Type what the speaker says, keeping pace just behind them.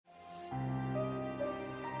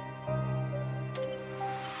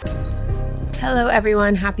Hello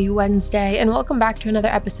everyone, happy Wednesday, and welcome back to another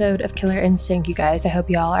episode of Killer Instinct, you guys. I hope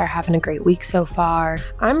y'all are having a great week so far.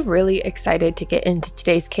 I'm really excited to get into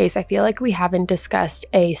today's case. I feel like we haven't discussed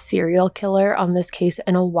a serial killer on this case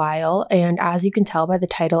in a while, and as you can tell by the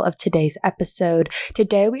title of today's episode,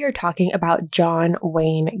 today we are talking about John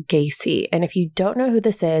Wayne Gacy. And if you don't know who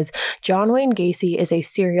this is, John Wayne Gacy is a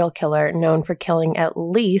serial killer known for killing at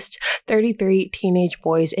least 33 teenage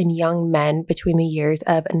boys and young men between the years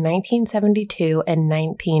of 1972 and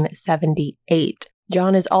 1978.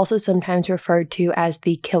 John is also sometimes referred to as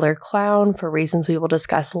the killer clown for reasons we will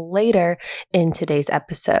discuss later in today's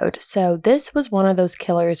episode. So this was one of those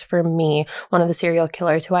killers for me, one of the serial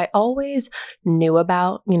killers who I always knew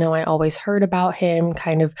about. I always heard about him,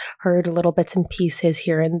 kind of heard little bits and pieces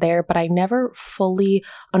here and there, but I never fully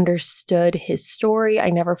understood his story. I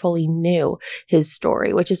never fully knew his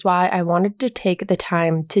story, which is why I wanted to take the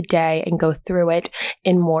time today and go through it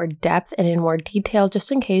in more depth and in more detail, just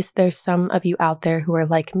in case there's some of you out there who are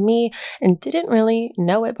like me and didn't really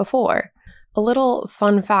know it before. A little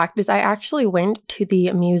fun fact is I actually went to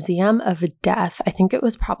the Museum of Death. I think it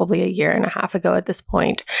was probably a year and a half ago at this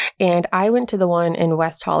point, and I went to the one in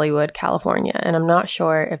West Hollywood, California, and I'm not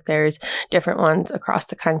sure if there's different ones across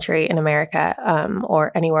the country in America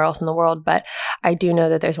or anywhere else in the world, but I do know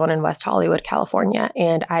that there's one in West Hollywood, California,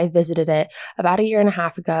 and I visited it about a year and a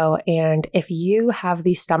half ago, and if you have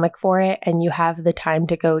the stomach for it and you have the time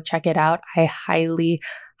to go check it out, I highly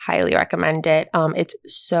recommend it. It's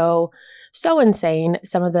so insane.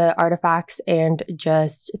 Some of the artifacts and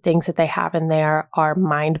just things that they have in there are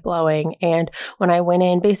mind-blowing. And when I went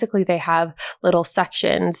in, basically they have little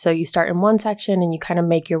sections. So you start in one section and you kind of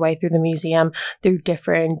make your way through the museum through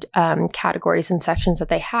different categories and sections that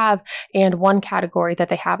they have. And one category that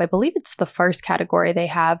they have, I believe it's the first category they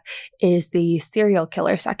have, is the serial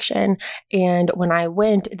killer section. And when I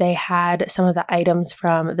went, they had some of the items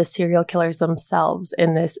from the serial killers themselves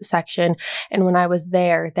in this section. And when I was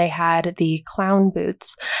there, they had the clown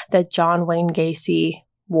boots that John Wayne Gacy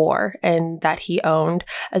wore and that he owned,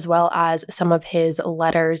 as well as some of his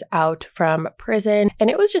letters out from prison. And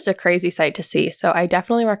it was just a crazy sight to see. So I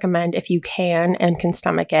definitely recommend, if you can and can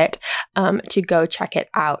stomach it, to go check it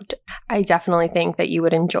out. I definitely think that you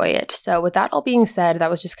would enjoy it. So with that all being said, that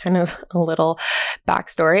was just kind of a little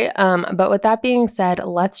backstory. But with that being said,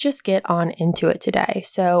 let's just get on into it today.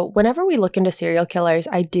 So whenever we look into serial killers,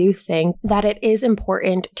 I do think that it is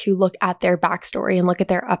important to look at their backstory and look at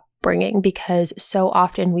their upbringing, because so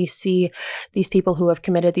often we see these people who have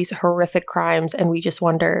committed these horrific crimes and we just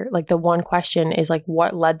wonder, like, the one question is like,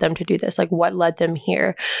 what led them to do this? Like, what led them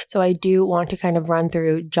here? So I do want to kind of run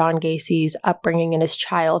through John Gacy's upbringing in his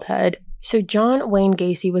childhood. So John Wayne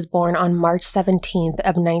Gacy was born on March 17th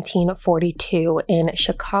of 1942 in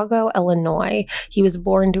Chicago, Illinois. He was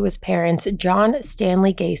born to his parents, John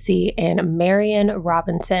Stanley Gacy, and Marion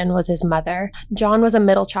Robinson was his mother. John was a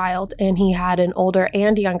middle child, and he had an older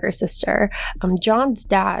and younger sister. John's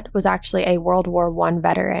dad was actually a World War I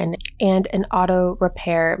veteran and an auto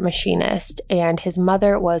repair machinist, and his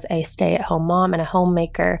mother was a stay-at-home mom and a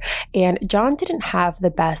homemaker, and John didn't have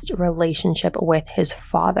the best relationship with his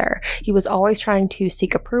father. He was always trying to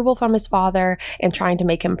seek approval from his father and trying to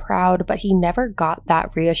make him proud, but he never got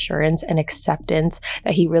that reassurance and acceptance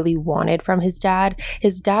that he really wanted from his dad.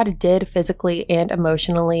 His dad did physically and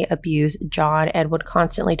emotionally abuse John and would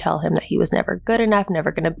constantly tell him that he was never good enough,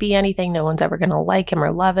 never going to be anything, no one's ever going to like him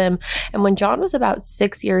or love him. And when John was about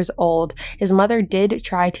 6 years old, his mother did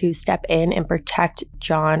try to step in and protect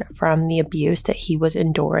John from the abuse that he was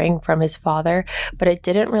enduring from his father, but it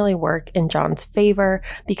didn't really work in John's favor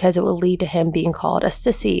because it would lead to him being called a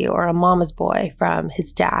sissy or a mama's boy from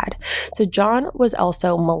his dad. So John was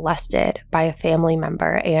also molested by a family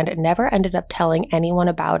member and never ended up telling anyone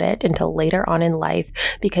about it until later on in life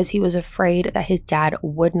because he was afraid that his dad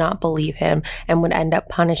would not believe him and would end up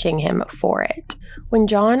punishing him for it. When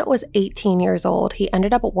John was 18 years old, he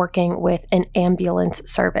ended up working with an ambulance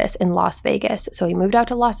service in Las Vegas. So he moved out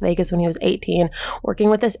to Las Vegas when he was 18, working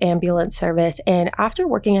with this ambulance service. And after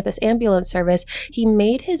working at this ambulance service, he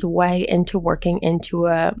made his way into working into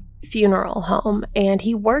a funeral home, and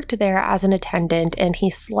he worked there as an attendant, and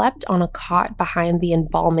he slept on a cot behind the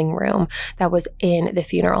embalming room that was in the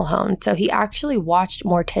funeral home. So he actually watched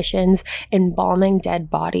morticians embalming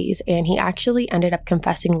dead bodies, and he actually ended up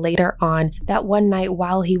confessing later on that one night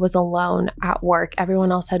while he was alone at work,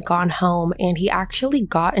 everyone else had gone home, and he actually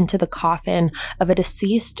got into the coffin of a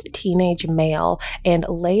deceased teenage male and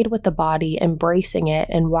laid with the body, embracing it.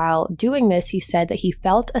 And while doing this, he said that he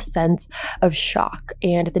felt a sense of shock,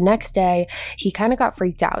 and the next day, he kind of got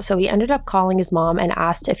freaked out. So he ended up calling his mom and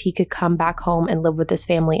asked if he could come back home and live with his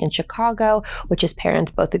family in Chicago, which his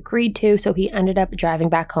parents both agreed to. So he ended up driving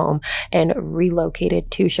back home and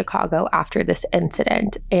relocated to Chicago after this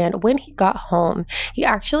incident. And when he got home, he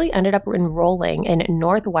actually ended up enrolling in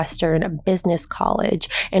Northwestern Business College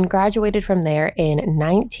and graduated from there in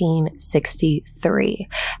 1963.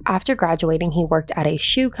 After graduating, he worked at a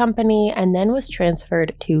shoe company and then was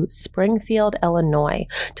transferred to Springfield, Illinois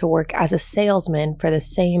to work as a salesman for the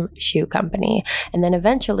same shoe company. And then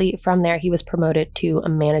eventually from there, he was promoted to a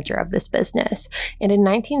manager of this business. And in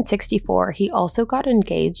 1964, he also got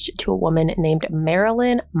engaged to a woman named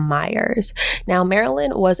Marilyn Myers. Now,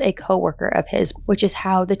 Marilyn was a coworker of his, which is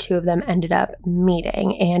how the two of them ended up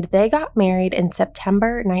meeting. And they got married in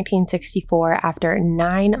September 1964 after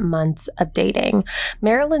 9 months of dating.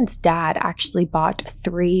 Marilyn's dad actually bought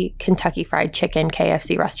 3 Kentucky Fried Chicken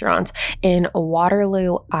KFC restaurants in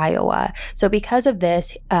Waterloo, Iowa. So because of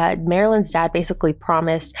this, Marilyn's dad basically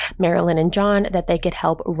promised Marilyn and John that they could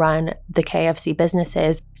help run the KFC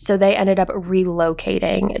businesses. So they ended up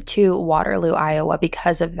relocating to Waterloo, Iowa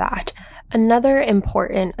because of that. Another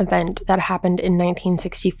important event that happened in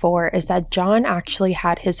 1964 is that John actually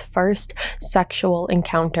had his first sexual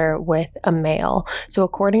encounter with a male. So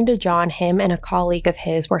according to John, him and a colleague of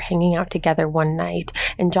his were hanging out together one night,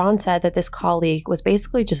 and John said that this colleague was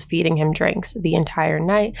basically just feeding him drinks the entire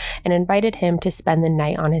night and invited him to spend the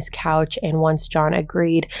night on his couch. And once John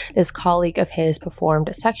agreed, this colleague of his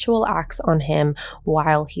performed sexual acts on him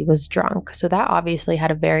while he was drunk. So that obviously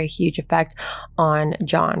had a very huge effect on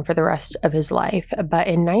John for the rest of his life. But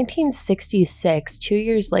in 1966, 2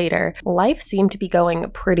 years later, life seemed to be going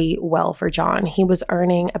pretty well for John. He was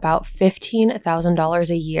earning about $15,000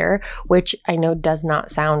 a year, which I know does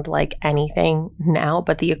not sound like anything now,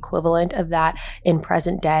 but the equivalent of that in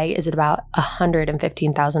present day is at about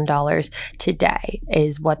 $115,000 today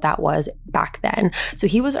is what that was back then. So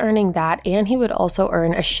he was earning that, and he would also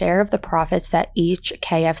earn a share of the profits that each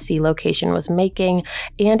KFC location was making.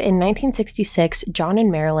 And in 1966, John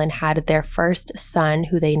and Marilyn had their first son,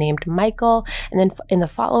 who they named Michael. And then in the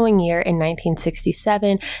following year, in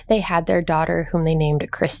 1967, they had their daughter, whom they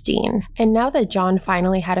named Christine. And now that John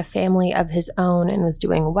finally had a family of his own and was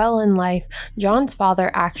doing well in life, John's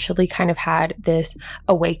father actually kind of had this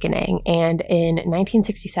awakening. And in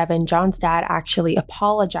 1967, John's dad actually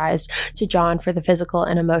apologized to John for the physical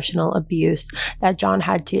and emotional abuse that John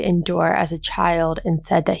had to endure as a child, and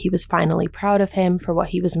said that he was finally proud of him for what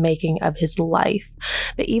he was making of his life.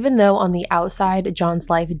 But even though on the outside, John's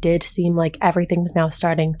life did seem like everything was now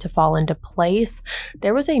starting to fall into place,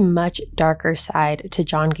 there was a much darker side to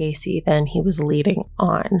John Gacy than he was leading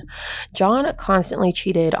on. John constantly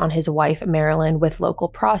cheated on his wife, Marilyn, with local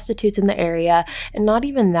prostitutes in the area. And not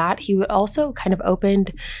even that, he would also kind of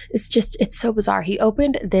opened, it's so bizarre. He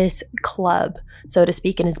opened this club, so to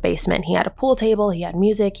speak, in his basement. He had a pool table, he had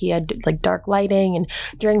music, he had like dark lighting and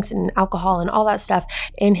drinks and alcohol and all that stuff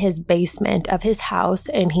in his basement of his house.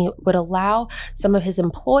 And he would allow some of his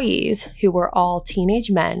employees, who were all teenage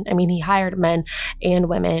men. I mean, he hired men and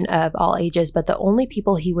women of all ages, but the only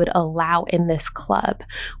people he would allow in this club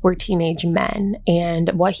were teenage men. And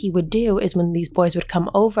what he would do is when these boys would come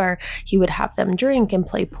over, he would have them drink and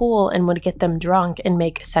play pool and would get them drunk and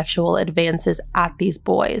make sexual advances at these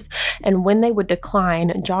boys. And when they would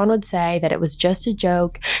decline, John would say that it was just a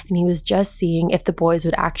joke and he was just seeing if the boys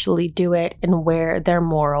would actually do it and where their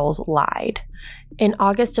morals lied. In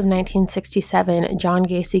August of 1967, John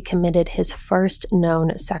Gacy committed his first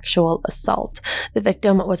known sexual assault. The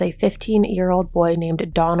victim was a 15-year-old boy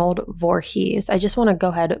named Donald Voorhees. I just want to go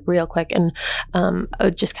ahead real quick and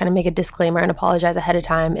just kind of make a disclaimer and apologize ahead of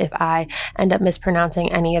time if I end up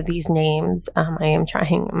mispronouncing any of these names. I am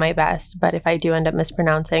trying my best, but if I do end up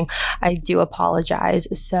mispronouncing, I do apologize.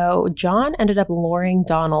 So John ended up luring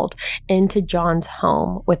Donald into John's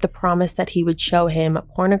home with the promise that he would show him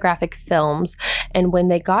pornographic films. And when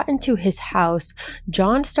they got into his house,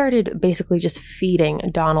 John started basically just feeding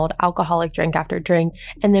Donald alcoholic drink after drink.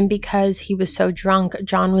 And then because he was so drunk,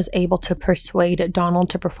 John was able to persuade Donald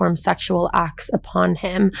to perform sexual acts upon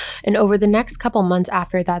him. And over the next couple months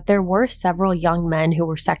after that, there were several young men who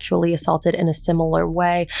were sexually assaulted in a similar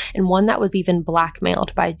way, and one that was even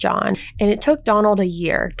blackmailed by John. And it took Donald a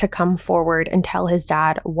year to come forward and tell his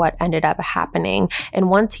dad what ended up happening. And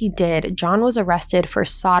once he did, John was arrested for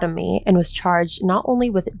sodomy and was charged charged not only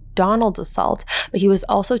with Donald's assault, but he was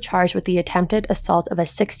also charged with the attempted assault of a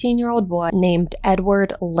 16-year-old boy named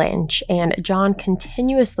Edward Lynch, and John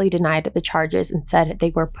continuously denied the charges and said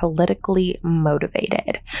they were politically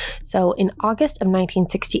motivated. So in August of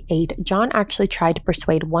 1968, John actually tried to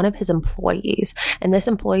persuade one of his employees, and this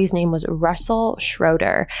employee's name was Russell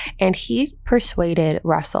Schroeder, and he persuaded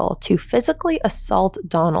Russell to physically assault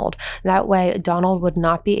Donald. That way, Donald would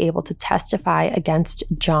not be able to testify against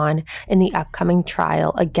John in the upcoming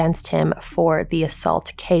trial against him for the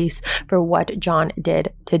assault case for what John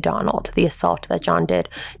did to Donald, the assault that John did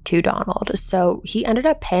to Donald. So he ended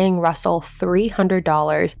up paying Russell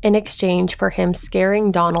 $300 in exchange for him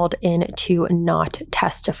scaring Donald into not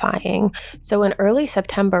testifying. So in early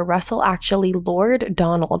September, Russell actually lured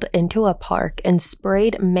Donald into a park and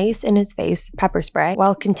sprayed mace in his face, pepper spray,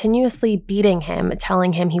 while continuously beating him,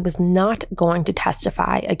 telling him he was not going to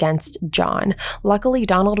testify against John. Luckily,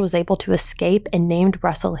 Donald was able to escape and named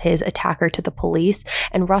Russell his attacker to the police,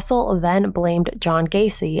 and Russell then blamed John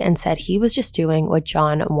Gacy and said he was just doing what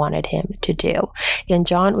John wanted him to do. And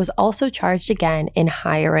John was also charged again in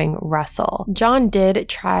hiring Russell. John did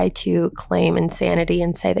try to claim insanity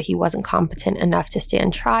and say that he wasn't competent enough to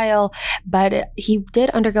stand trial, but he did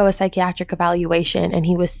undergo a psychiatric evaluation and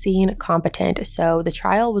he was seen competent, so the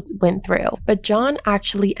trial went through. But John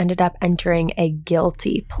actually ended up entering a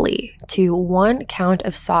guilty plea to one count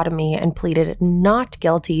of sodomy and pleaded not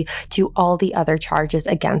guilty to all the other charges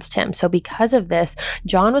against him. So because of this,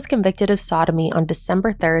 John was convicted of sodomy on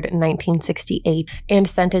December 3rd, 1968, and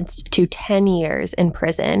sentenced to 10 years in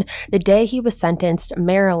prison. The day he was sentenced,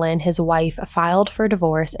 Marilyn, his wife, filed for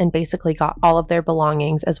divorce and basically got all of their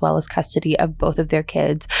belongings as well as custody of both of their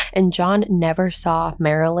kids. And John never saw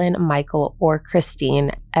Marilyn, Michael, or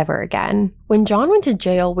Christine ever again. When John went to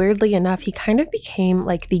jail, weirdly enough, he kind of became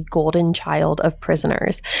like the golden child of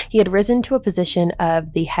prisoners. He had risen to a position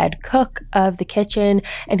of the head cook of the kitchen,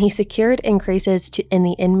 and he secured increases in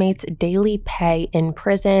the inmates' daily pay in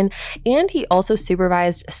prison, and he also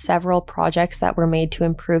supervised several projects that were made to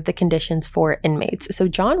improve the conditions for inmates. So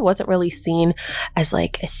John wasn't really seen as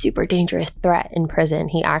like a super dangerous threat in prison.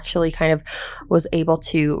 He actually kind of was able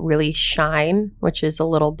to really shine, which is a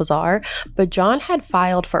little bizarre. But John had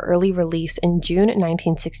filed for early release in June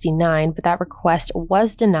 1969, but that request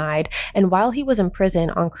was denied. And while he was in prison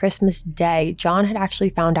on Christmas Day, John had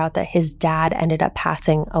actually found out that his dad ended up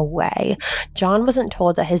passing away. John wasn't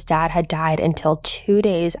told that his dad had died until 2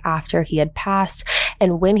 days after he had passed.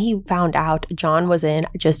 And when he found out, John was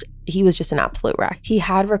he was just an absolute wreck. He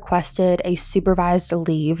had requested a supervised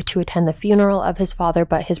leave to attend the funeral of his father,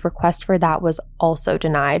 but his request for that was also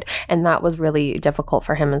denied, and that was really difficult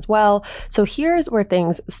for him as well. So here's where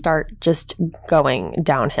things start just going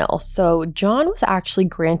downhill. So John was actually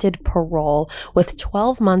granted parole with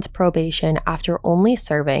 12 months probation after only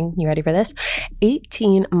serving, you ready for this,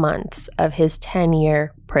 18 months of his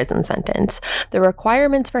 10-year prison sentence. The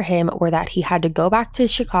requirements for him were that he had to go back to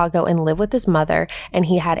Chicago and live with his mother, and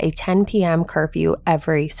he had a 10 p.m. curfew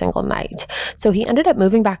every single night. So he ended up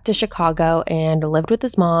moving back to Chicago and lived with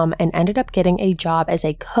his mom and ended up getting a job as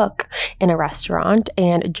a cook in a restaurant,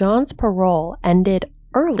 and John's parole ended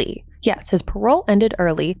early. Yes, his parole ended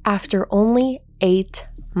early after only 8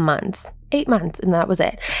 months. 8 months, and that was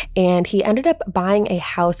it. And he ended up buying a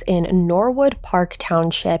house in Norwood Park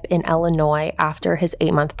Township in Illinois after his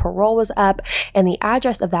 8-month parole was up, and the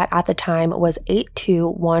address of that at the time was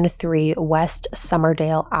 8213 West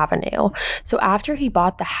Summerdale Avenue. So after he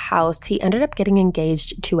bought the house, he ended up getting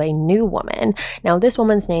engaged to a new woman. Now, this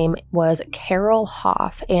woman's name was Carol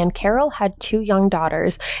Hoff, and Carol had 2 young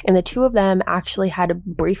daughters, and the two of them actually had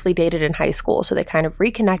briefly dated in high school, so they kind of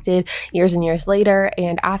reconnected years and years later.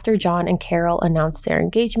 And after John and Carol announced their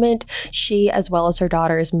engagement, she, as well as her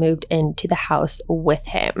daughters, moved into the house with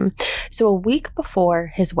him. So a week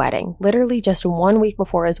before his wedding, literally just 1 week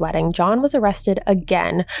before his wedding, John was arrested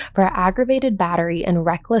again for aggravated battery and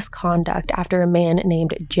reckless conduct after a man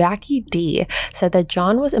named Jackie D said that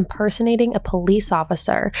John was impersonating a police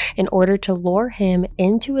officer in order to lure him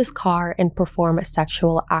into his car and perform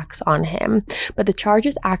sexual acts on him. But the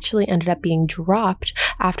charges actually ended up being dropped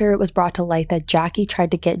after it was brought to light that Jackie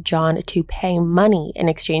tried to get John to pay money in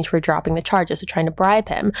exchange for dropping the charges, so trying to bribe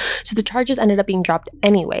him. So the charges ended up being dropped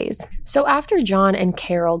anyways. So after John and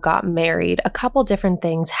Carol got married, a couple different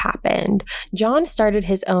things happened. John started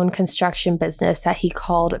his own construction business that he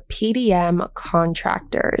called PDM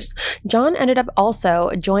Contractors. John ended up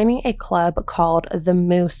also joining a club called the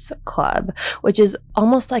Moose Club, which is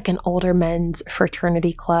almost like an older men's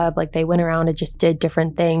fraternity club. Like they went around and just did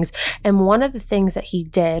different things. And one of the things that he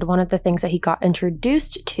did, one of the things that he got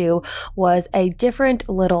introduced to was a different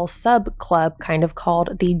little sub club kind of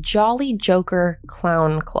called the Jolly Joker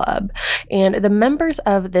Clown Club. And the members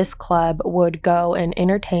of this club would go and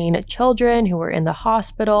entertain children who were in the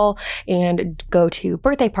hospital and go to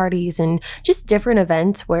birthday parties and just different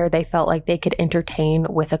events where they felt like they could entertain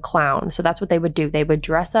with a clown. So that's what they would do. They would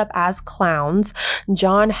dress up as clowns.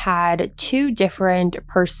 John had two different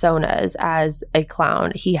personas as a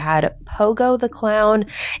clown. He had Pogo the Clown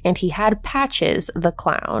and he had Patches the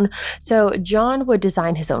Clown. So John would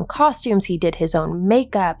design his own costumes. He did his own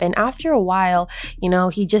makeup. And after a while,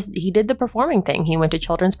 he did the performing thing. He went to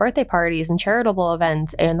children's birthday parties and charitable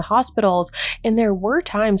events and the hospitals. And there were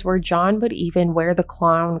times where John would even wear the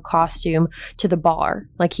clown costume to the bar.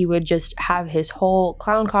 Like he would just have his whole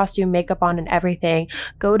clown costume, makeup on and everything,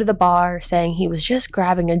 go to the bar saying he was just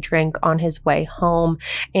grabbing a drink on his way home.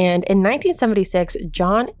 And in 1976,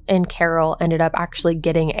 John and Carol ended up actually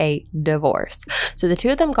getting a divorce. So the two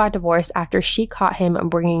of them got divorced after she caught him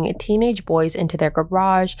bringing teenage boys into their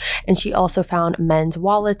garage, and she also found men's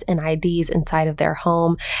wallets and IDs inside of their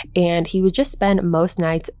home, and he would just spend most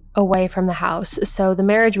nights away from the house. So the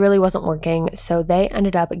marriage really wasn't working. So they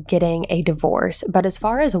ended up getting a divorce. But as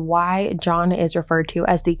far as why John is referred to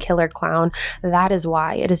as the killer clown, that is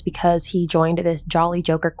why. It is because he joined this Jolly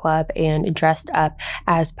Joker Club and dressed up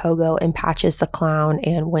as Pogo and Patches the Clown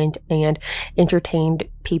and went and entertained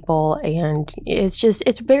people. And it's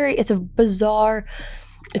a bizarre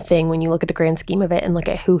thing when you look at the grand scheme of it and look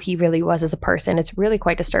at who he really was as a person. It's really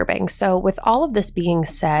quite disturbing. So with all of this being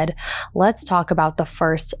said, let's talk about the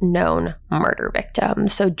first known murder victim.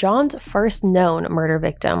 So John's first known murder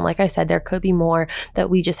victim, like I said, there could be more that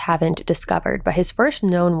we just haven't discovered, but his first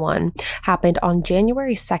known one happened on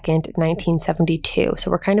January 2nd, 1972. So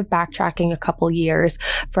we're kind of backtracking a couple years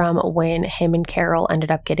from when him and Carol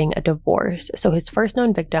ended up getting a divorce. So his first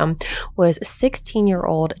known victim was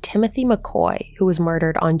 16-year-old Timothy McCoy, who was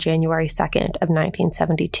murdered on January 2nd of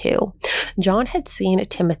 1972. John had seen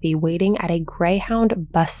Timothy waiting at a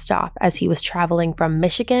Greyhound bus stop as he was traveling from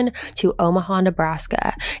Michigan to Omaha,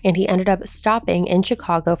 Nebraska, and he ended up stopping in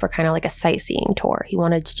Chicago for kind of like a sightseeing tour. He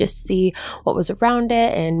wanted to just see what was around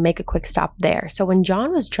it and make a quick stop there. So when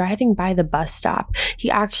John was driving by the bus stop,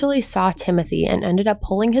 he actually saw Timothy and ended up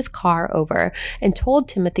pulling his car over and told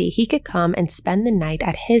Timothy he could come and spend the night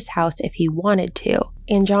at his house if he wanted to.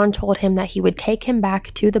 And John told him that he would take him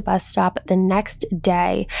back to the bus stop the next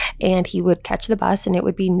day and he would catch the bus and it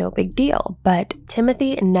would be no big deal. But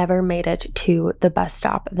Timothy never made it to the bus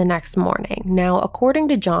stop the next morning. Now, according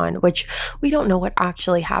to John, which we don't know what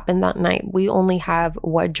actually happened that night, we only have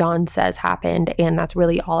what John says happened, and that's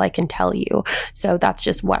really all I can tell you. So that's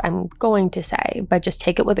just what I'm going to say, but just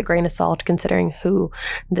take it with a grain of salt considering who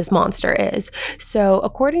this monster is. So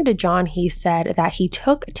according to John, he said that he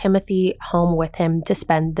took Timothy home with him to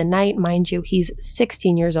spend the night. Mind you, he's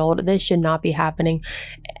 16 years old. This should not be happening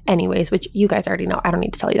anyways, which you guys already know. I don't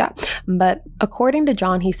need to tell you that. But according to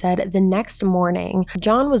John, he said the next morning,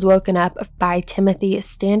 John was woken up by Timothy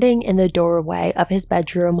standing in the doorway of his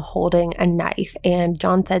bedroom holding a knife. And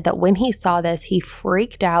John said that when he saw this, he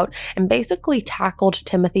freaked out and basically tackled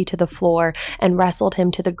Timothy to the floor and wrestled him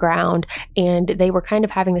to the ground. And they were kind of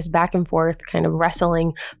having this back and forth kind of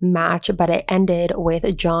wrestling match, but it ended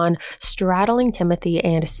with John straddling Timothy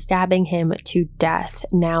and stabbing him to death.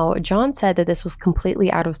 Now, John said that this was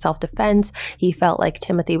completely out of self-defense. He felt like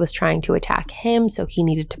Timothy was trying to attack him, so he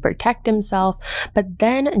needed to protect himself. But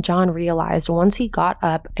then John realized once he got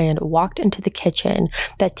up and walked into the kitchen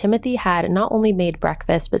that Timothy had not only made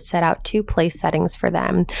breakfast, but set out 2 place settings for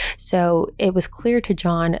them. So it was clear to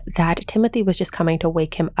John that Timothy was just coming to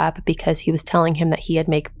wake him up because he was telling him that he had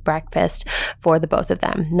made breakfast for the both of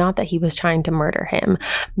them, not that he was trying to murder him.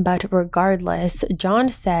 But regardless, John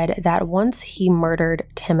said that once he murdered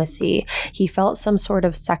Timothy, he felt some sort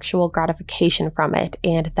of sexual gratification from it,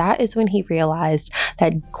 and that is when he realized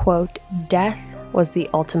that, quote, death was the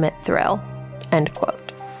ultimate thrill, end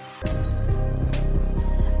quote.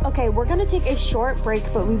 Okay, we're going to take a short break,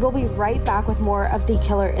 but we will be right back with more of the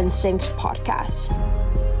Killer Instinct podcast.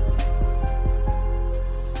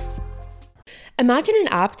 Imagine an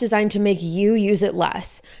app designed to make you use it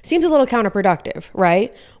less. Seems a little counterproductive,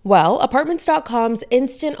 right? Well, Apartments.com's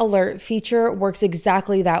instant alert feature works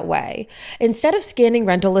exactly that way. Instead of scanning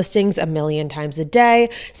rental listings a million times a day,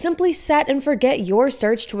 simply set and forget your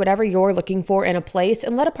search to whatever you're looking for in a place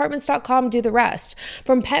and let Apartments.com do the rest.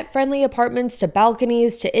 From pet-friendly apartments to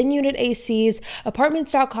balconies to in-unit ACs,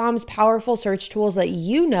 Apartments.com's powerful search tools let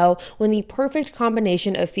you know when the perfect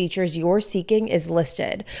combination of features you're seeking is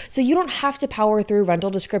listed. So you don't have to power through rental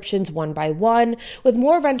descriptions one by one. With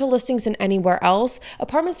more rental listings than anywhere else,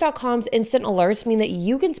 Apartments.com's instant alerts mean that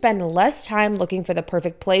you can spend less time looking for the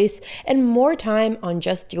perfect place and more time on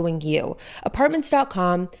just doing you.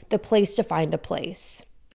 Apartments.com, the place to find a place.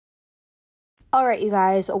 All right, you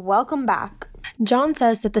guys, welcome back. John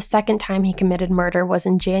says that the second time he committed murder was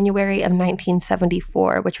in January of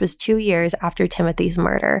 1974, which was 2 years after Timothy's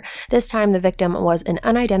murder. This time, the victim was an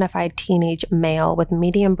unidentified teenage male with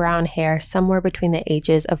medium brown hair somewhere between the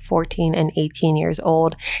ages of 14 and 18 years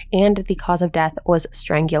old, and the cause of death was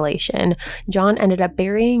strangulation. John ended up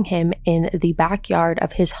burying him in the backyard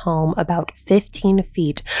of his home about 15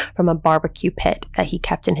 feet from a barbecue pit that he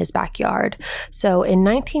kept in his backyard. So in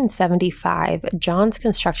 1975, John's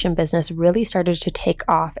construction business really started to take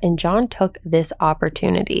off, and John took this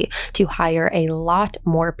opportunity to hire a lot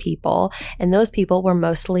more people, and those people were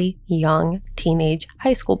mostly young teenage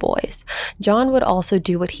high school boys. John would also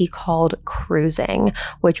do what he called cruising,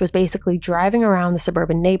 which was basically driving around the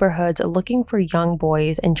suburban neighborhoods looking for young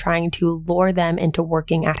boys and trying to lure them into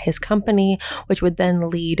working at his company, which would then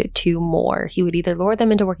lead to more. He would either lure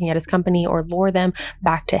them into working at his company or lure them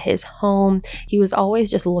back to his home. He was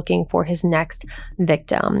always just looking for his next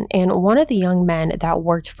victim. And one of the young men that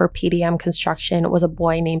worked for PDM Construction was a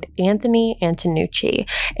boy named Anthony Antonucci,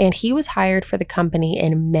 and he was hired for the company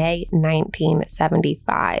in May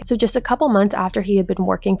 1975. So just a couple months after he had been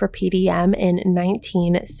working for PDM in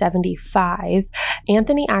 1975,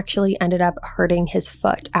 Anthony actually ended up hurting his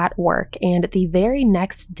foot at work, and the very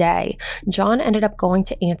next day, John ended up going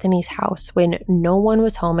to Anthony's house when no one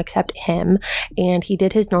was home except him, and he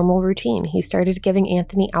did his normal routine. He started giving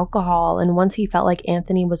Anthony alcohol, and once he felt like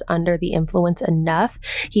Anthony was under the influence enough,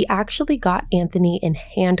 he actually got Anthony in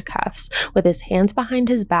handcuffs with his hands behind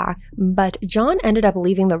his back, but John ended up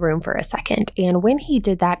leaving the room for a second, and when he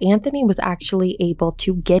did that, Anthony was actually able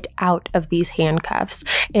to get out of these handcuffs,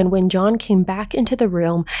 and when John came back into the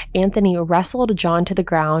room, Anthony wrestled John to the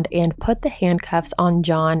ground and put the handcuffs on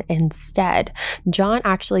John instead. John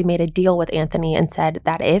actually made a deal with Anthony and said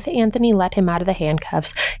that if Anthony let him out of the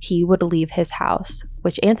handcuffs, he would leave his house,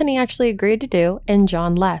 which Anthony actually agreed to do, and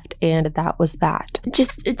John left, and that was that.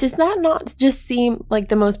 Does that not just seem like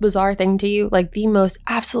the most bizarre thing to you? Like the most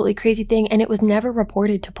absolutely crazy thing, and it was never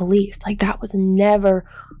reported to police. Like that was never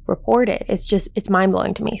reported. It's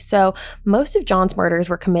mind-blowing to me. So most of John's murders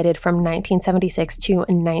were committed from 1976 to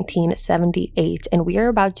 1978, and we are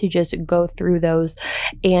about to just go through those,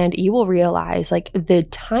 and you will realize like the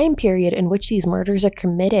time period in which these murders are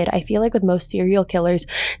committed. I feel like with most serial killers,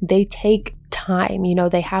 they take time.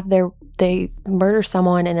 They murder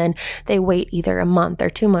someone and then they wait either a month or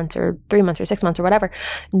 2 months or 3 months or 6 months or whatever.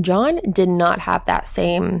 John did not have that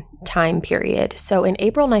same time period. So in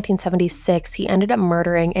April 1976, he ended up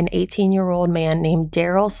murdering an 18-year-old man named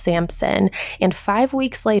Daryl Sampson, and 5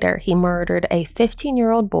 weeks later, he murdered a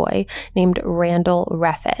 15-year-old boy named Randall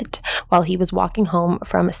Reffitt while he was walking home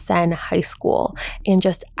from Senn High School. And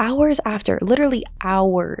just literally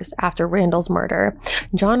hours after Randall's murder,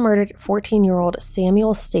 John murdered 14-year-old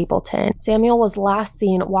Samuel Stapleton. Samuel was last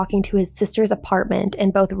seen walking to his sister's apartment,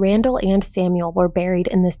 and both Randall and Samuel were buried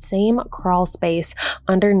in the same crawl space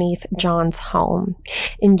underneath John's home.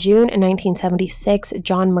 In June 1976,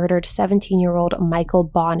 John murdered 17-year-old Michael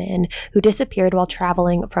Bonin, who disappeared while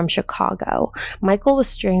traveling from Chicago. Michael was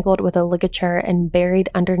strangled with a ligature and buried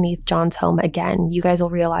underneath John's home again. You guys will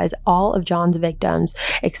realize all of John's victims,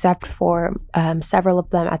 except for several of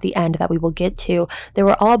them at the end that we will get to, they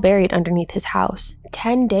were all buried underneath his house.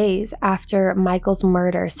 10 days after Michael's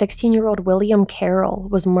murder, 16-year-old William Carroll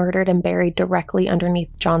was murdered and buried directly underneath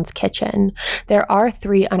John's kitchen. There are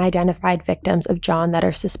 3 unidentified victims of John that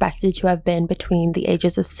are suspected to have been between the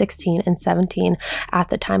ages of 16 and 17 at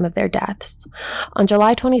the time of their deaths. On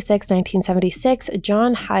July 26, 1976,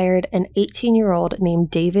 John hired an 18-year-old named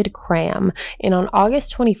David Cram, and on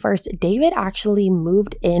August 21st, David actually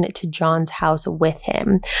moved into John's house with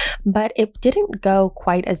him, but it didn't go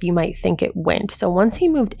quite as you might think it went. So once he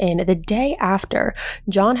moved in, the day after,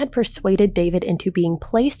 John had persuaded David into being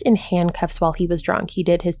placed in handcuffs while he was drunk. He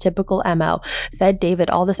did his typical MO, fed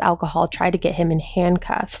David all this alcohol, tried to get him in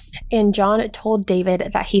handcuffs. And John told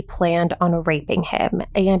David that he planned on raping him.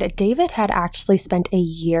 And David had actually spent a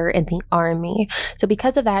year in the army. So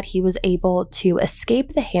because of that, he was able to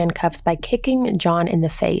escape the handcuffs by kicking John in the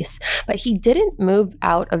face. But he didn't move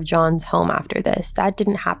out of John's home after this. That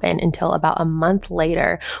didn't happen until about a month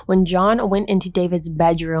later, when John went into David's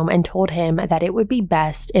bedroom and told him that it would be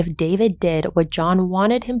best if David did what John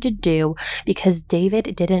wanted him to do, because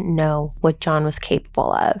David didn't know what John was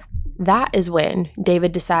capable of. That is when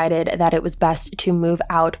David decided that it was best to move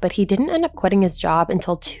out, but he didn't end up quitting his job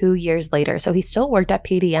until 2 years later. So he still worked at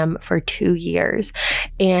PDM for 2 years.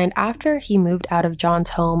 And after he moved out of John's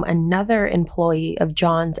home, another employee of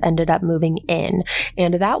John's ended up moving in,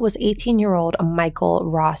 and that was 18-year-old Michael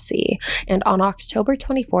Rossi. And on October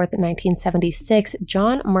 24th, 1976,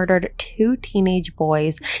 John murdered 2 teenage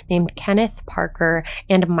boys named Kenneth Parker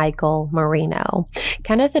and Michael Marino.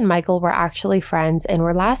 Kenneth and Michael were actually friends and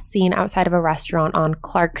were last seen outside of a restaurant on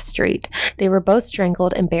Clark Street. They were both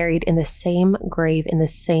strangled and buried in the same grave in the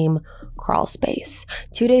same crawl space.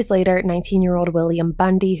 2 days later, 19-year-old William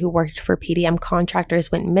Bundy, who worked for PDM contractors,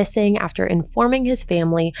 went missing after informing his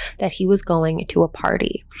family that he was going to a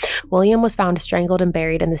party. William was found strangled and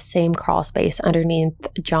buried in the same crawl space underneath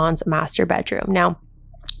John's master bedroom. Now,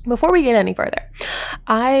 before we get any further,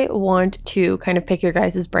 I want to kind of pick your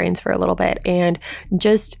guys' brains for a little bit, and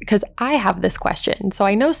just because I have this question, so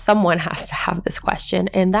I know someone has to have this question,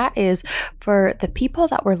 and that is for the people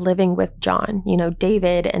that were living with John,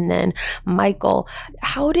 David and then Michael.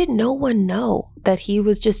 How did no one know that he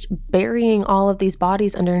was just burying all of these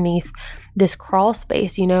bodies underneath this crawl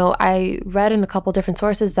space? I read in a couple different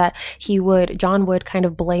sources that John would kind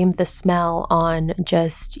of blame the smell on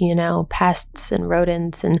just, pests and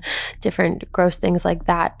rodents and different gross things like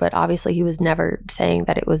that. But obviously he was never saying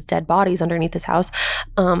that it was dead bodies underneath his house.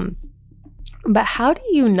 But how do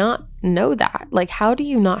you not know that? Like, how do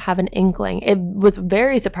you not have an inkling? It was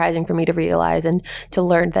very surprising for me to realize and to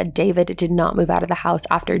learn that David did not move out of the house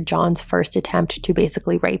after John's first attempt to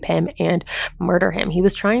basically rape him and murder him. He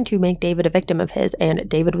was trying to make David a victim of his, and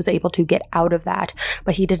David was able to get out of that,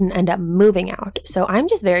 but he didn't end up moving out. So I'm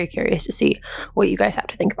just very curious to see what you guys have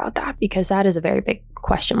to think about that, because that is a very big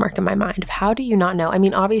question mark in my mind of how do you not know? I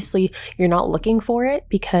mean, obviously you're not looking for it,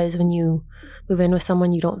 because when you move in with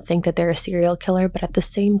someone, you don't think that they're a serial killer, but at the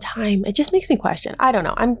same time, it just makes me question. I don't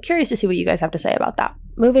know. I'm curious to see what you guys have to say about that.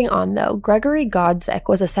 Moving on though, Gregory Godzik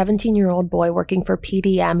was a 17-year-old boy working for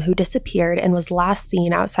PDM who disappeared and was last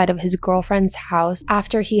seen outside of his girlfriend's house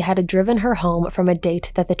after he had driven her home from a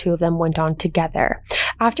date that the two of them went on together.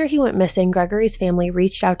 After he went missing, Gregory's family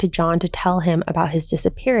reached out to John to tell him about his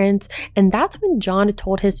disappearance, and that's when John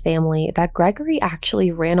told his family that Gregory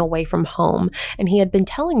actually ran away from home, and he had been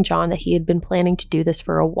telling John that he had been planning to do this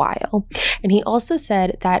for a while. And he also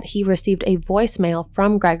said that he received a voicemail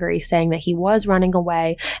from Gregory saying that he was running away,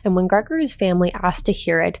 and when Gregory's family asked to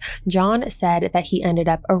hear it, John said that he ended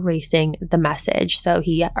up erasing the message. So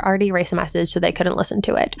he already erased the message so they couldn't listen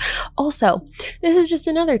to it. Also, this is just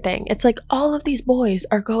another thing. It's like all of these boys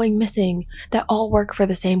are going missing that all work for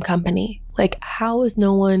the same company. Like, how is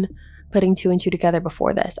no one putting 2 and 2 together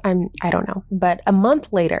before this? I don't know. But a month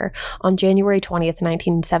later, on January 20th,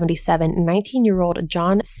 1977, 19-year-old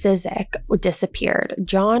John Cizik disappeared.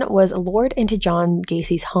 John was lured into John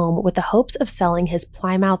Gacy's home with the hopes of selling his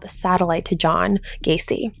Plymouth satellite to John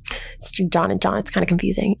Gacy. It's John and John. It's kind of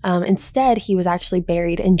confusing. Instead, he was actually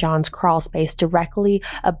buried in John's crawl space directly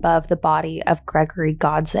above the body of Gregory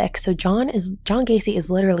Godzik. So John Gacy is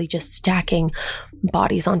literally just stacking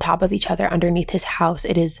bodies on top of each other underneath his house.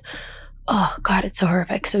 It is Oh, God, it's so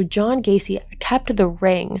horrific. So John Gacy kept the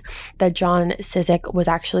ring that John Cizik was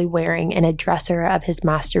actually wearing in a dresser of his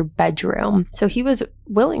master bedroom. So he was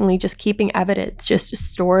willingly just keeping evidence just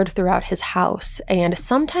stored throughout his house. And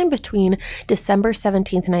sometime between December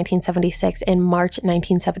 17th, 1976 and March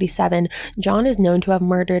 1977, John is known to have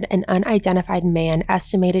murdered an unidentified man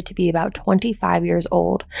estimated to be about 25 years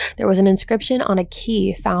old. There was an inscription on a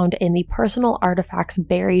key found in the personal artifacts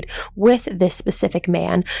buried with this specific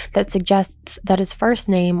man that suggests that his first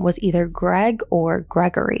name was either Greg or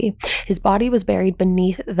Gregory. His body was buried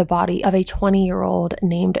beneath the body of a 20-year-old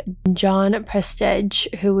named John Prestige.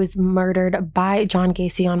 Winch, who was murdered by John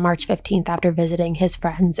Gacy on March 15th after visiting his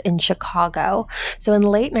friends in Chicago. So in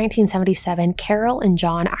late 1977, Carol and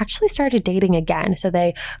John actually started dating again. So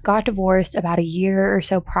they got divorced about a year or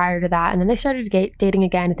so prior to that, and then they started dating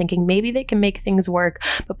again, thinking maybe they can make things work.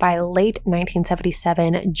 But by late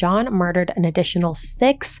 1977, John murdered an additional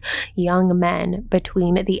 6 young men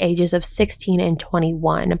between the ages of 16 and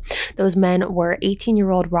 21. Those men were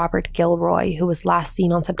 18-year-old Robert Gilroy, who was last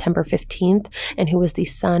seen on September 15th, and who was the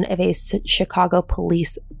son of a Chicago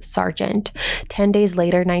police sergeant. 10 days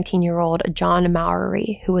later, 19-year-old John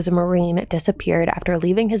Mowry, who was a Marine, disappeared after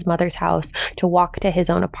leaving his mother's house to walk to his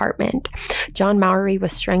own apartment. John Mowry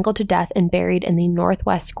was strangled to death and buried in the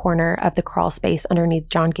northwest corner of the crawl space underneath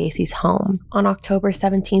John Gacy's home. On October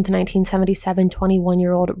 17th, 1977,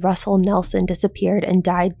 21-year-old Russell Nelson disappeared and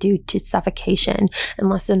died due to suffocation. And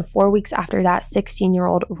less than 4 weeks after that,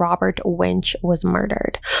 16-year-old Robert Winch was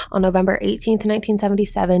murdered. On November 18th,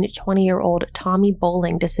 1977, 20-year-old Tommy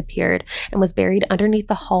Bowling disappeared and was buried underneath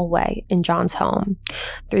the hallway in John's home.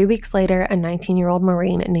 3 weeks later, a 19-year-old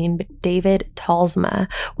Marine named David Talsma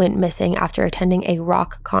went missing after attending a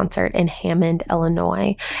rock concert in Hammond,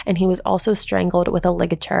 Illinois, and he was also strangled with a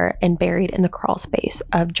ligature and buried in the crawl space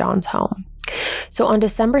of John's home. So on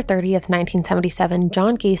December 30th, 1977,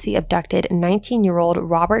 John Gacy abducted 19-year-old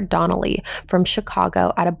Robert Donnelly from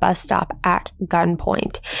Chicago at a bus stop at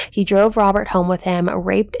gunpoint. He drove Robert home with him,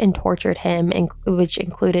 raped and tortured him, which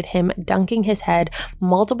included him dunking his head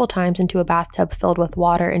multiple times into a bathtub filled with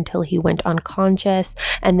water until he went unconscious.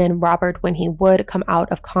 And then Robert, when he would come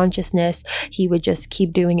out of consciousness, he would just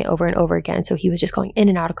keep doing it over and over again. So he was just going in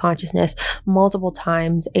and out of consciousness multiple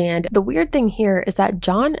times. And the weird thing here is that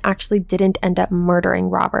John actually didn't end up murdering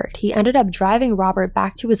Robert. He ended up driving Robert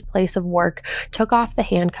back to his place of work, took off the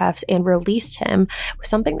handcuffs, and released him,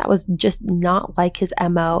 something that was just not like his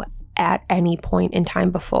MO at any point in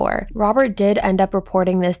time before. Robert did end up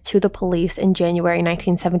reporting this to the police in January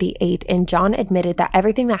 1978, and John admitted that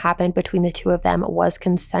everything that happened between the two of them was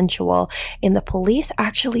consensual, and the police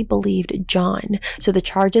actually believed John, so the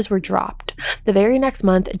charges were dropped. The very next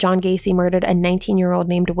month, John Gacy murdered a 19-year-old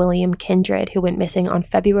named William Kindred, who went missing on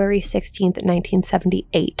February 16th,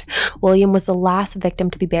 1978. William was the last victim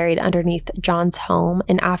to be buried underneath John's home,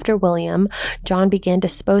 and after William, John began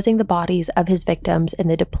disposing the bodies of his victims in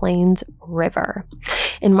the Des Plaines River.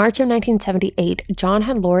 In March of 1978, John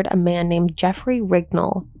had lured a man named Jeffrey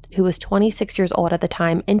Rignall, who was 26 years old at the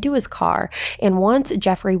time, into his car. And once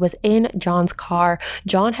Jeffrey was in John's car,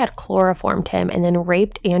 John had chloroformed him and then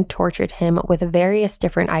raped and tortured him with various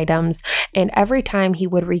different items. And every time he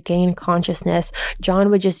would regain consciousness,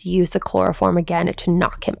 John would just use the chloroform again to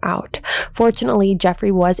knock him out. Fortunately,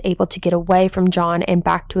 Jeffrey was able to get away from John and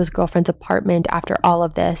back to his girlfriend's apartment after all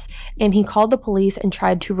of this. And he called the police and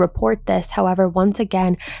tried to report this. However, once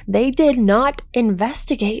again, they did not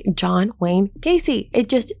investigate John Wayne Gacy. It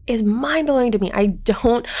just is mind-blowing to me. I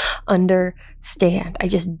don't understand. I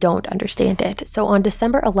just don't understand it. So on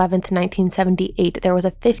December 11th, 1978, there was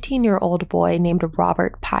a 15-year-old boy named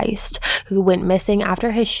Robert Peist who went missing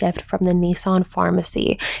after his shift from the Nissan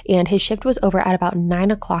pharmacy, and his shift was over at about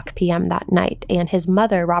 9:00 p.m. that night, and his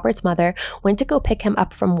mother, Robert's mother, went to go pick him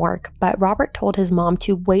up from work, but Robert told his mom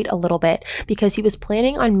to wait a little bit because he was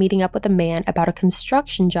planning on meeting up with a man about a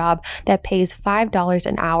construction job that pays $5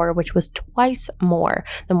 an hour, which was twice more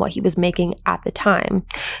than what he was making at the time.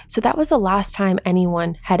 So that was the last time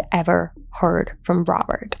anyone had ever heard from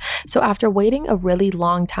Robert. So after waiting a really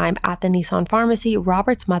long time at the Nissan pharmacy,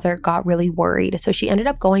 Robert's mother got really worried. So she ended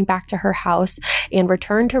up going back to her house and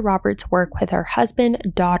returned to Robert's work with her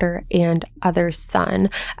husband, daughter, and other son,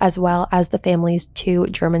 as well as the family's 2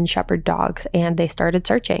 German Shepherd dogs. And they started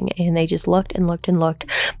searching, and they just looked and looked and looked,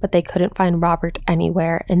 but they couldn't find Robert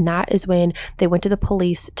anywhere. And that is when they went to the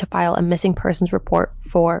police to file a missing persons report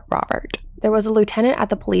for Robert. There was a lieutenant at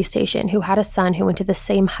the police station who had a son who went to the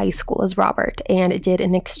same high school as Robert and did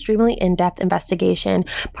an extremely in-depth investigation,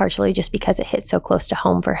 partially just because it hit so close to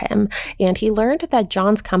home for him. And he learned that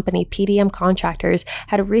John's company, PDM Contractors,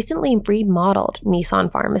 had recently remodeled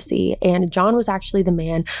Nissan Pharmacy, and John was actually the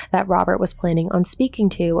man that Robert was planning on speaking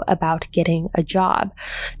to about getting a job.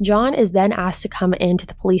 John is then asked to come into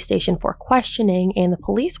the police station for questioning, and the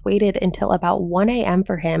police waited until about 1 a.m.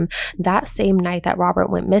 for him that same night that Robert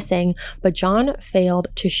went missing, but John failed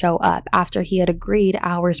to show up after he had agreed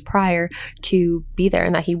hours prior to be there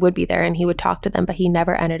and that he would be there and he would talk to them, but he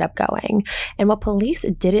never ended up going. And what police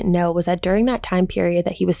didn't know was that during that time period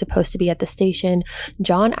that he was supposed to be at the station,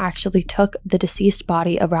 John actually took the deceased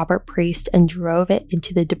body of Robert Priest and drove it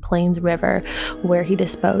into the Des Plaines River, where he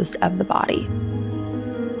disposed of the body.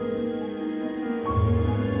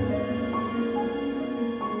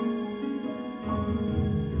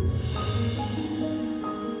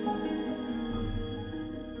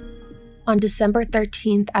 On December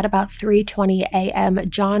 13th at about 3:20 a.m.,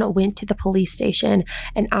 John went to the police station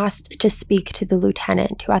and asked to speak to the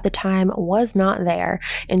lieutenant, who at the time was not there,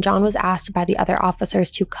 and John was asked by the other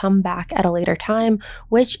officers to come back at a later time,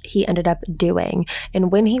 which he ended up doing.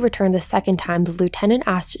 And when he returned the second time, the lieutenant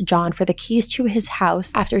asked John for the keys to his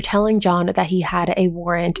house after telling John that he had a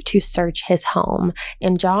warrant to search his home,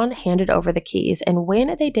 and John handed over the keys. And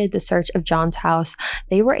when they did the search of John's house,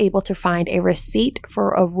 they were able to find a receipt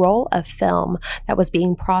for a roll of film that was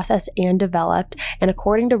being processed and developed. And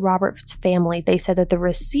according to Robert's family, they said that the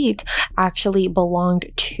receipt actually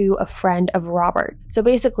belonged to a friend of Robert. So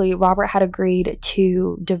basically, Robert had agreed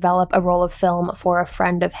to develop a roll of film for a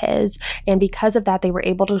friend of his. And because of that, they were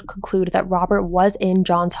able to conclude that Robert was in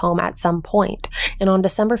John's home at some point. And on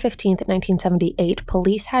December 15th, 1978,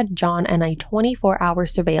 police had John on a 24-hour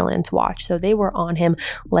surveillance watch. So they were on him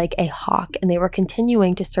like a hawk, and they were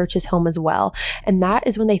continuing to search his home as well. And that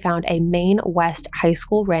is when they found a Maine West High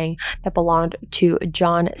School ring that belonged to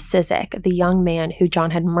John Cizik, the young man who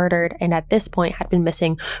John had murdered and at this point had been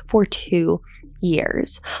missing for 2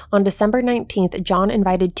 years. On December 19th, John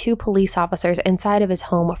invited 2 police officers inside of his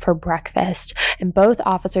home for breakfast, and both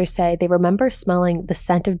officers say they remember smelling the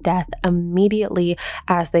scent of death immediately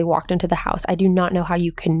as they walked into the house. I do not know how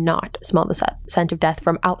you cannot smell the scent of death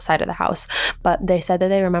from outside of the house, but they said that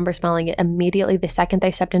they remember smelling it immediately the second they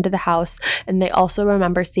stepped into the house, and they also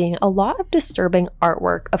remember seeing a lot of disturbing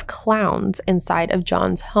artwork of clowns inside of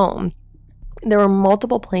John's home. There were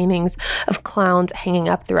multiple paintings of clowns hanging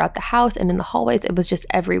up throughout the house, and in the hallways, it was just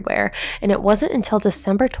everywhere. And it wasn't until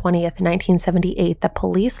December 20th, 1978, that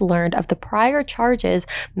police learned of the prior charges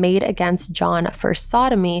made against John for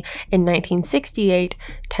sodomy in 1968,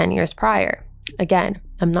 10 years prior. Again,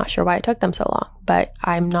 I'm not sure why it took them so long, but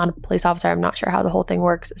I'm not a police officer. I'm not sure how the whole thing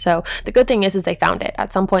works. So the good thing is they found it.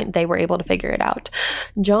 At some point, they were able to figure it out.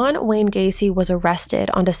 John Wayne Gacy was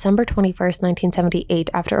arrested on December 21st,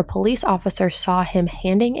 1978, after a police officer saw him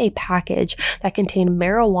handing a package that contained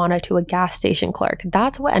marijuana to a gas station clerk.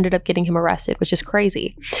 That's what ended up getting him arrested, which is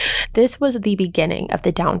crazy. This was the beginning of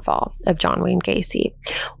the downfall of John Wayne Gacy.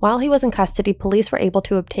 While he was in custody, police were able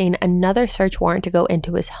to obtain another search warrant to go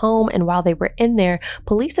into his home, and while they were in there,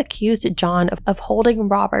 police accused John of holding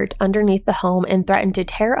Robert underneath the home and threatened to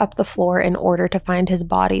tear up the floor in order to find his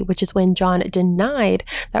body, which is when John denied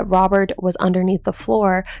that Robert was underneath the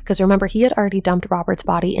floor, because remember, he had already dumped Robert's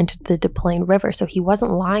body into the Des Plaines River, so he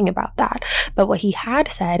wasn't lying about that. But what he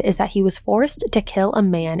had said is that he was forced to kill a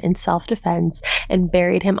man in self-defense and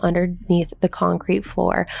buried him underneath the concrete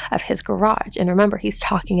floor of his garage. And remember, he's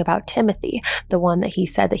talking about Timothy, the one that he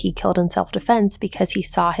said that he killed in self-defense because he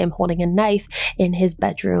saw him holding a knife in his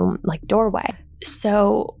bedroom doorway.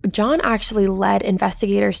 So John actually led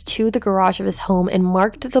investigators to the garage of his home and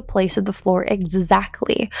marked the place of the floor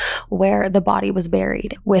exactly where the body was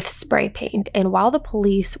buried with spray paint. And while the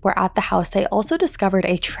police were at the house, they also discovered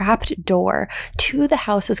a trapped door to the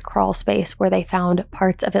house's crawl space where they found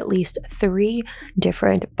parts of at least 3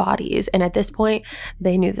 different bodies. And at this point,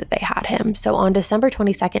 they knew that they had him. So on December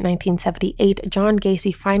 22nd, 1978, John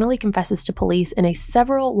Gacy finally confesses to police in a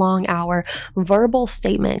several long-hour verbal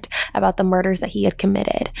statement about the murders that he had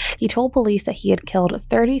committed. He told police that he had killed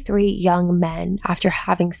 33 young men after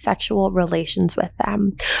having sexual relations with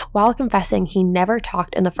them. While confessing, he never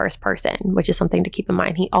talked in the first person, which is something to keep in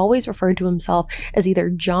mind. He always referred to himself as either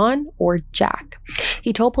John or Jack.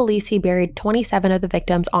 He told police he buried 27 of the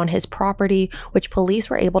victims on his property, which police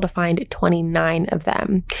were able to find 29 of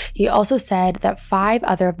them. He also said that 5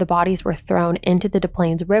 other of the bodies were thrown into the Des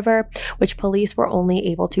Plaines River, which police were only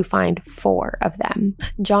able to find 4 of them.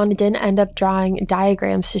 John didn't end up drawing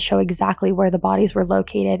diagrams to show exactly where the bodies were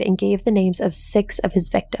located and gave the names of 6 of his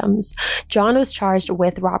victims. John was charged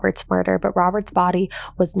with Robert's murder, but Robert's body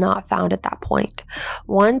was not found at that point.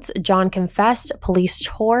 Once John confessed, police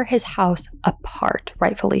tore his house apart,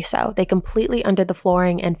 rightfully so. They completely undid the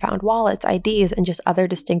flooring and found wallets, IDs, and just other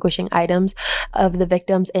distinguishing items of the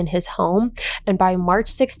victims in his home. And by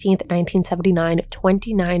March 16th, 1979,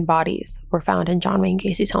 29 bodies were found in John Wayne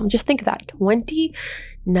Gacy's home. Just think of that,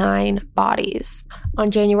 29 bodies.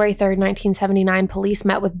 On January 3rd, 1979, police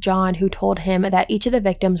met with John, who told him that each of the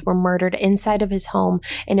victims were murdered inside of his home,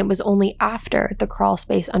 and it was only after the crawl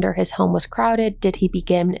space under his home was crowded did he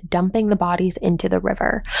begin dumping the bodies into the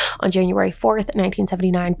river. On January 4th,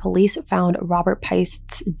 1979, police found Robert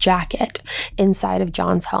Peist's jacket inside of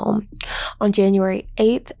John's home. On January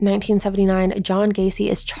 8th, 1979, John Gacy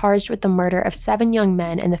is charged with the murder of 7 young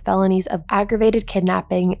men and the felonies of aggravated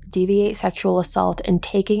kidnapping, deviant sexual assault, and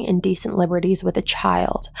taking indecent liberties with a child.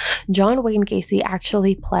 John Wayne Gacy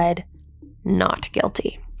actually pled not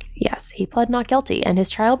guilty. Yes, he pled not guilty, and his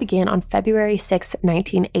trial began on February 6,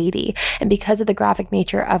 1980. And because of the graphic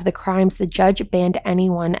nature of the crimes, the judge banned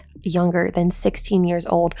anyone younger than 16 years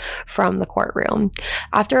old from the courtroom.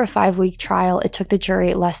 After a 5-week trial, it took the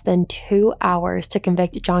jury less than 2 hours to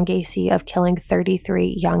convict John Gacy of killing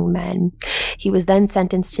 33 young men. He was then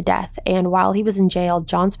sentenced to death, and while he was in jail,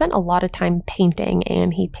 John spent a lot of time painting,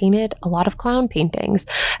 and he painted a lot of clown paintings,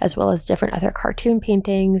 as well as different other cartoon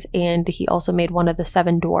paintings, and he also made one of the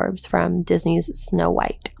 7 dwarves from Disney's Snow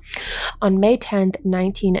White. On May 10th,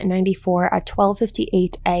 1994, at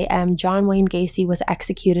 12:58 a.m., John Wayne Gacy was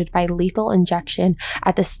executed by lethal injection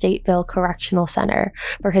at the Stateville Correctional Center.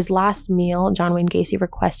 For his last meal, John Wayne Gacy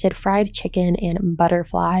requested fried chicken and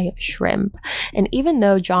butterfly shrimp. And even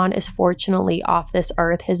though John is fortunately off this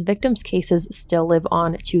earth, his victims' cases still live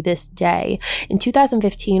on to this day. In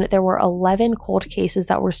 2015, there were 11 cold cases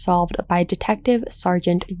that were solved by Detective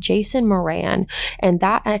Sergeant Jason Moran, and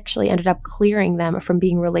that actually ended up clearing them from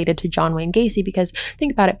being related to John Wayne Gacy, because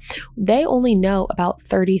think about it, they only know about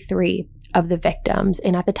 33 of the victims.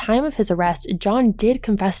 And at the time of his arrest, John did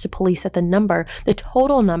confess to police that the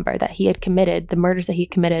total number that he had committed, the murders that he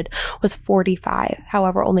committed, was 45.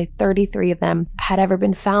 However, only 33 of them had ever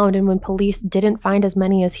been found. And when police didn't find as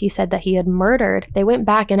many as he said that he had murdered, they went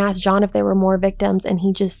back and asked John if there were more victims. And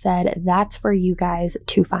he just said, "That's for you guys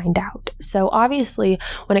to find out." So obviously,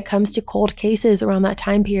 when it comes to cold cases around that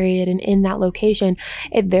time period and in that location,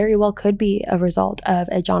 it very well could be a result of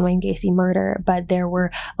a John Wayne Gacy murder. But there were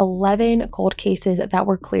 11 cold cases that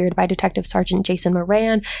were cleared by Detective Sergeant Jason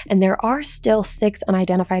Moran, and there are still 6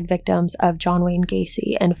 unidentified victims of John Wayne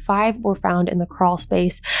Gacy, and 5 were found in the crawl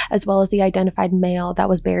space, as well as the identified male that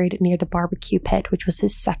was buried near the barbecue pit, which was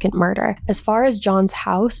his second murder. As far as John's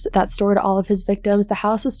house that stored all of his victims, the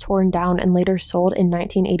house was torn down and later sold in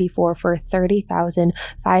 1984 for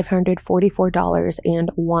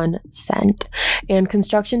 $30,544.01. And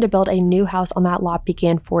construction to build a new house on that lot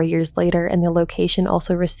began 4 years later, and the location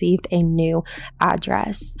also received a new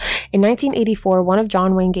address. In 1984, one of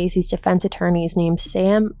John Wayne Gacy's defense attorneys named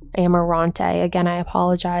Sam Amarante, again I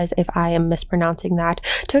apologize if I am mispronouncing that,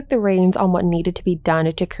 took the reins on what needed to be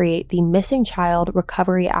done to create the Missing Child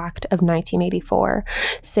Recovery Act of 1984.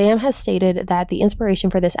 Sam has stated that the inspiration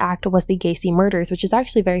for this act was the Gacy murders, which is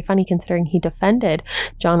actually very funny considering he defended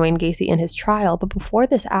John Wayne Gacy in his trial. But before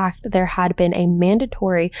this act, there had been a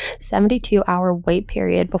mandatory 72-hour wait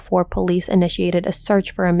period before police initiated a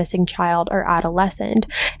search for a missing child or adolescent.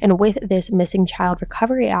 And with this Missing Child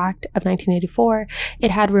Recovery Act of 1984, it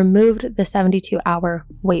had removed the 72-hour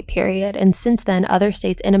wait period. And since then, other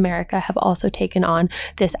states in America have also taken on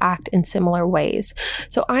this act in similar ways.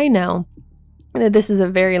 So I know that this is a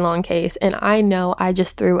very long case, and I know I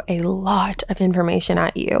just threw a lot of information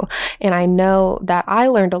at you, and I know that I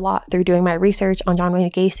learned a lot through doing my research on John Wayne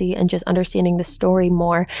Gacy and just understanding the story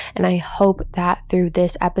more, and I hope that through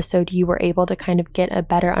this episode you were able to kind of get a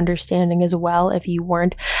better understanding as well if you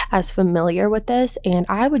weren't as familiar with this. And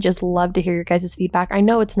I would just love to hear your guys' feedback. I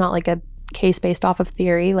know it's not like a case based off of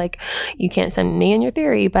theory, like you can't send me in your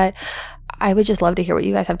theory, but I would just love to hear what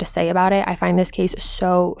you guys have to say about it. I find this case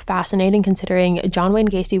so fascinating considering John Wayne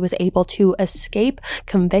Gacy was able to escape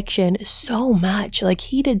conviction so much. Like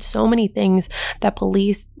he did so many things that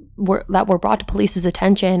were brought to police's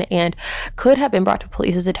attention and could have been brought to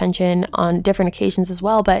police's attention on different occasions as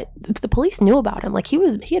well, but the police knew about him. Like he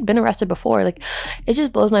had been arrested before. Like it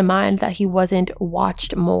just blows my mind that he wasn't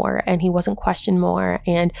watched more and he wasn't questioned more,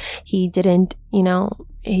 and he didn't,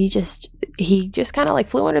 he just kind of like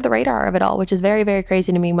flew under the radar of it all, which is very, very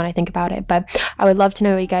crazy to me when I think about it. But I would love to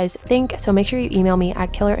know what you guys think. So make sure you email me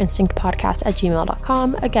at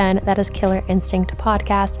killerinstinctpodcast@gmail.com. Again, that is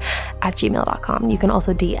killerinstinctpodcast@gmail.com. You can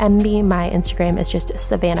also DM me. My Instagram is just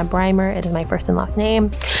Savannah Breimer. It is my first and last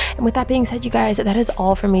name. And with that being said, you guys, that is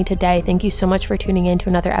all from me today. Thank you so much for tuning in to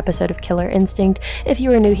another episode of Killer Instinct. If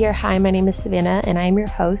you are new here, hi, my name is Savannah and I am your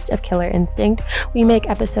host of Killer Instinct. We make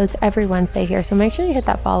episodes every Wednesday here, so make sure you hit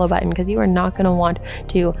that follow button because you are not going to want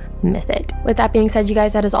to miss it. With that being said, you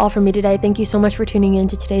guys, that is all from me today. Thank you so much for tuning in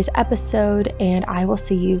to today's episode, and I will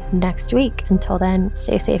see you next week. Until then,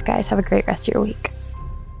 stay safe, guys. Have a great rest of your week.